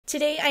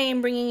Today I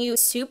am bringing you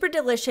super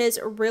delicious,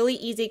 really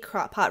easy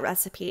crock pot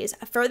recipes.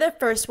 For the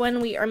first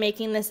one, we are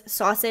making this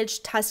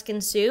sausage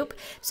Tuscan soup.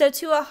 So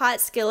to a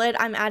hot skillet,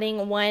 I'm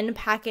adding 1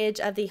 package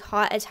of the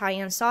hot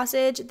Italian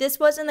sausage. This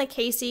was in the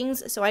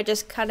casings, so I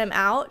just cut them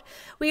out.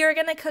 We are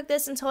going to cook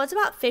this until it's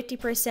about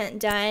 50%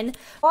 done.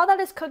 While that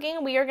is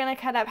cooking, we are going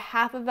to cut up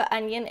half of an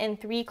onion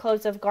and 3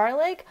 cloves of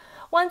garlic.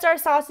 Once our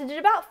sausage is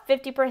about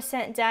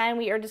 50% done,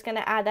 we are just going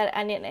to add that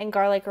onion and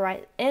garlic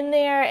right in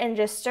there and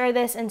just stir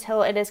this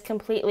until it is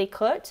completely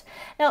cooked.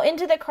 Now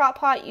into the crock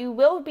pot, you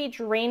will be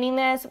draining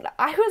this.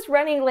 I was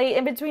running late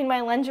in between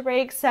my lunch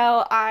breaks,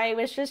 so I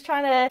was just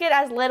trying to get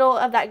as little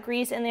of that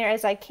grease in there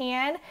as I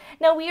can.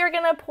 Now we are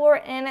going to pour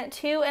in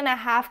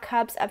 2.5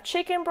 cups of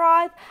chicken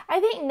broth. I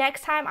think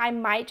next time I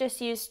might just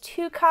use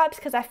 2 cups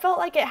because I felt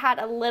like it had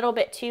a little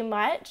bit too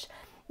much.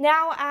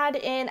 Now add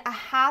in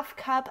 1/2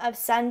 cup of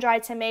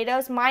sun-dried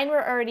tomatoes. Mine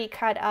were already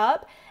cut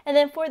up. And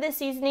then for the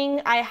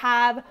seasoning, I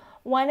have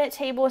 1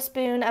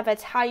 tablespoon of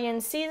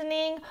Italian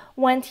seasoning,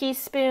 1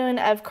 teaspoon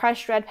of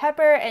crushed red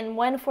pepper, and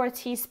 1/4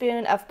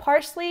 teaspoon of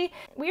parsley.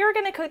 We are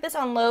going to cook this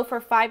on low for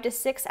 5 to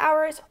 6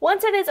 hours.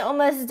 Once it is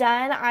almost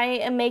done, I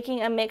am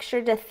making a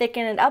mixture to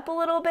thicken it up a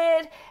little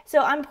bit.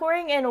 So I'm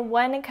pouring in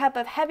 1 cup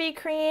of heavy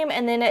cream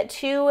and then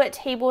 2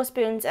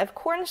 tablespoons of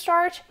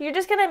cornstarch. You're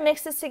just going to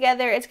mix this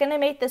together. It's going to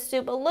make the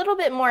soup a little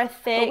bit more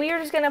thick. But we are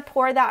just going to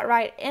pour that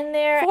right in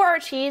there. For our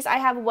cheese, I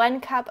have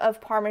 1 cup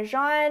of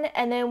Parmesan,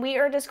 and then we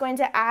are just going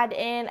to add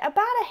in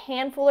about a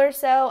handful or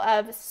so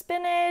of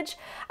spinach.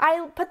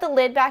 I put the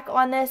lid back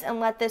on this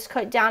and let this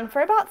cook down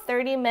for about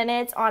 30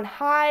 minutes on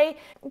high,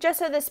 just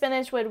so the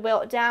spinach would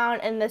wilt down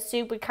and the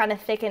soup would kind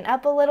of thicken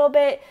up a little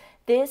bit.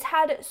 This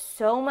had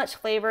so much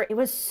flavor. It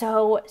was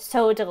so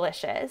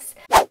delicious.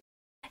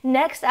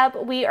 Next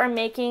up, we are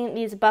making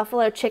these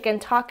buffalo chicken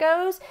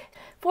tacos.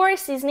 For our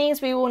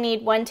seasonings, we will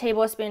need 1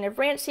 tablespoon of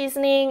ranch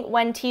seasoning,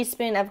 1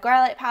 teaspoon of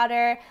garlic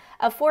powder,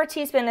 a 4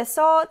 teaspoon of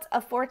salt,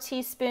 a 4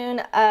 teaspoon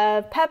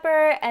of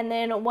pepper, and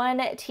then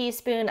 1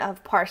 teaspoon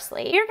of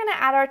parsley. We're gonna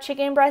add our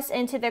chicken breasts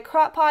into the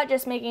crock pot,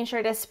 just making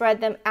sure to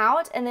spread them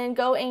out, and then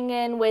going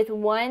in with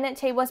 1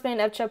 tablespoon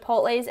of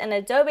chipotles and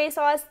adobe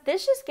sauce.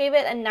 This just gave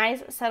it a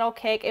nice subtle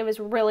kick. It was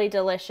really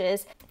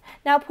delicious.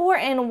 Now pour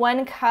in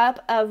 1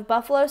 cup of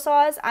buffalo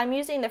sauce. I'm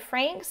using the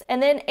Frank's,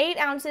 and then 8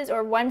 ounces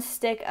or 1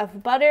 stick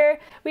of butter.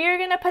 We are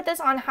gonna put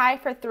this on high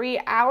for 3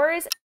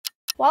 hours.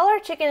 While our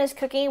chicken is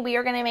cooking, we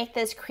are going to make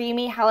this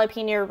creamy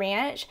jalapeno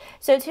ranch.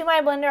 So to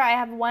my blender, I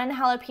have 1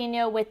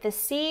 jalapeno with the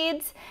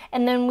seeds,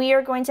 and then we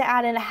are going to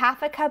add in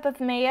 1/2 cup of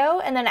mayo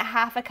and then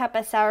 1/2 cup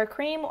of sour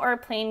cream or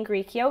plain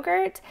Greek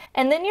yogurt.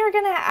 And then you're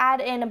going to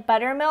add in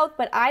buttermilk,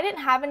 but I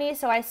didn't have any,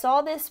 so I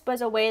saw this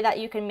was a way that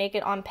you can make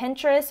it on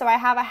Pinterest. So I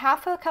have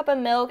 1/2 cup of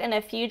milk and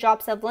a few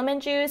drops of lemon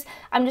juice.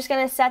 I'm just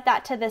going to set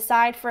that to the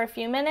side for a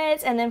few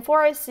minutes. And then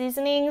for our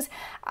seasonings,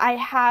 I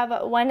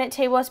have 1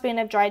 tablespoon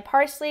of dried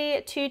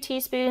parsley, 2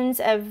 teaspoons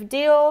of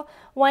dill,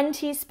 1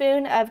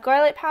 teaspoon of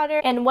garlic powder,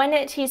 and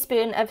 1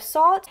 teaspoon of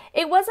salt.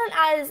 It wasn't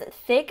as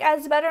thick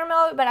as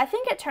buttermilk, but I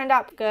think it turned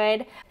out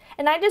good.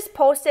 And I just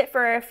pulsed it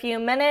for a few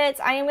minutes.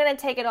 I am going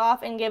to take it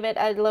off and give it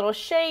a little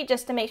shake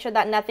just to make sure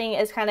that nothing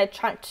is kind of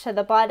chunked to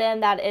the bottom,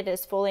 that it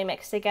is fully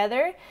mixed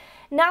together.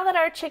 Now that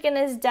our chicken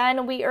is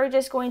done, we are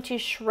just going to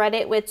shred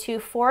it with 2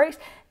 forks.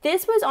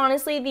 This was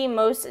honestly the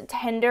most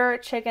tender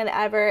chicken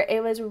ever.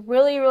 It was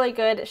really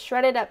good,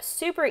 shredded up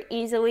super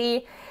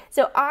easily.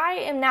 So I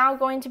am now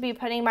going to be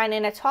putting mine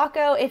in a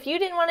taco. If you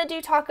didn't want to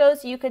do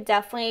tacos, you could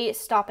definitely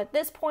stop at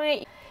this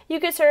point. You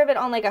could serve it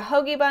on like a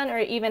hoagie bun or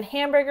even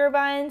hamburger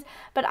buns,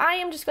 but I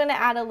am just going to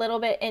add a little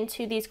bit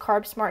into these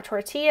Carb Smart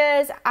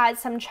tortillas, add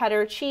some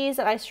cheddar cheese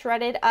that I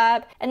shredded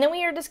up, and then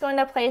we are just going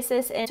to place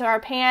this into our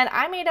pan.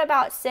 I made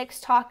about 6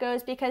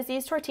 tacos because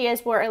these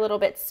tortillas were a little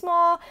bit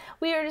small.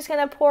 We are just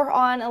going to pour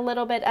on a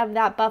little bit of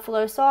that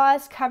buffalo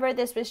sauce, cover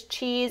this with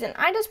cheese, and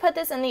I just put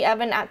this in the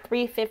oven at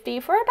 350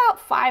 for about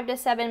 5 to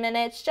 7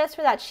 minutes just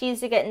for that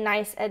cheese to get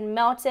nice and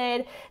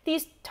melted.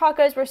 These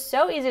tacos were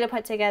so easy to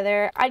put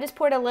together. I just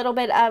poured a little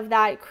bit of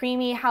that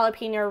creamy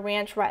jalapeno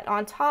ranch right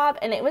on top,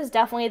 and it was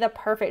definitely the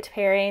perfect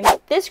pairing.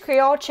 This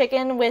Creole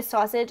chicken with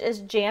sausage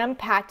is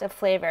jam-packed of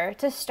flavor.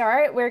 To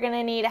start, we're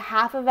gonna need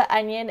 1/2 of an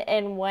onion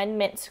and 1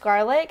 minced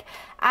garlic.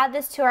 Add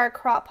this to our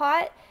crock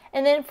pot.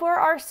 And then for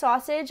our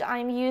sausage,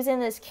 I'm using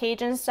this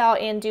Cajun style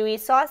andouille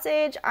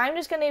sausage. I'm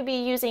just going to be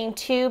using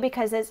 2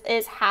 because this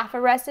is half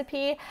a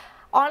recipe.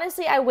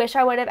 Honestly, I wish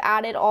I would have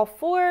added all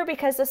 4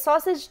 because the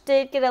sausage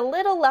did get a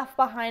little left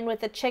behind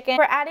with the chicken.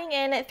 We're adding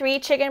in 3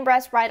 chicken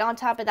breasts right on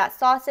top of that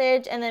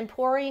sausage and then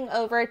pouring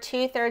over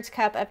 2/3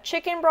 cup of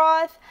chicken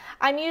broth.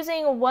 I'm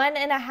using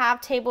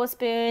 1.5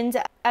 tablespoons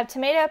of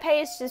tomato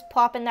paste, just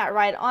plopping that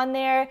right on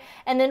there.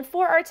 And then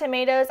for our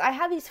tomatoes, I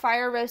have these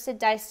fire roasted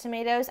diced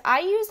tomatoes. I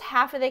used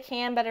half of the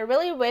can, but I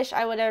really wish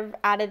I would have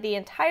added the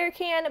entire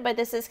can, but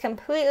this is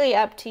completely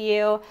up to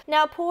you.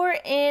 Now pour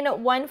in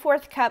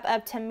 1/4 cup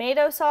of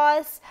tomato sauce.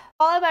 sauce,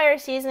 followed by our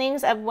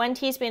seasonings of 1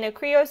 teaspoon of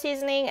Creole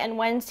seasoning and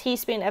 1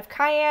 teaspoon of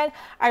cayenne.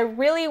 I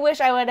really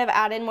wish I would have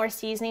added more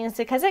seasonings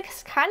because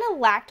it's kind of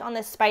lacked on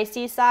the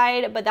spicy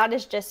side, but that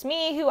is just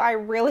me, who I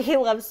really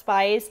love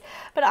spice.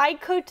 But I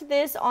cooked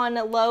this on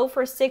low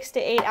for 6 to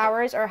 8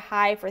 hours or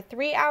high for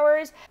 3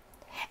 hours.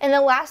 In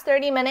the last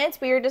 30 minutes,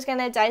 we were just going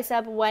to dice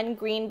up 1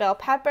 green bell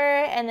pepper,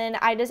 and then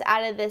I just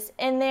added this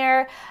in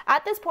there.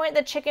 At this point,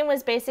 the chicken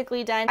was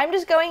basically done. I'm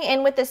just going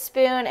in with a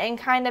spoon and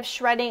kind of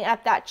shredding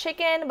up that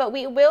chicken, but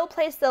we will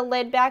place the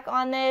lid back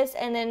on this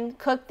and then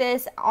cook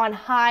this on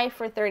high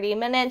for 30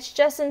 minutes,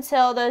 just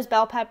until those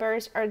bell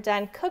peppers are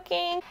done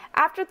cooking.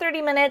 After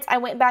 30 minutes, I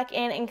went back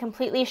in and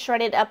completely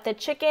shredded up the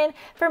chicken.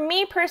 For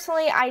me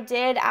personally, I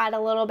did add a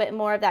little bit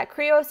more of that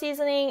Creole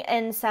seasoning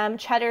and some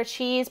cheddar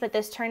cheese, but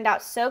this turned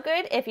out so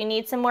good. If you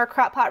need some more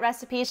crock pot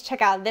recipes,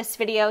 check out this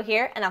video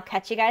here, and I'll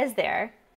catch you guys there.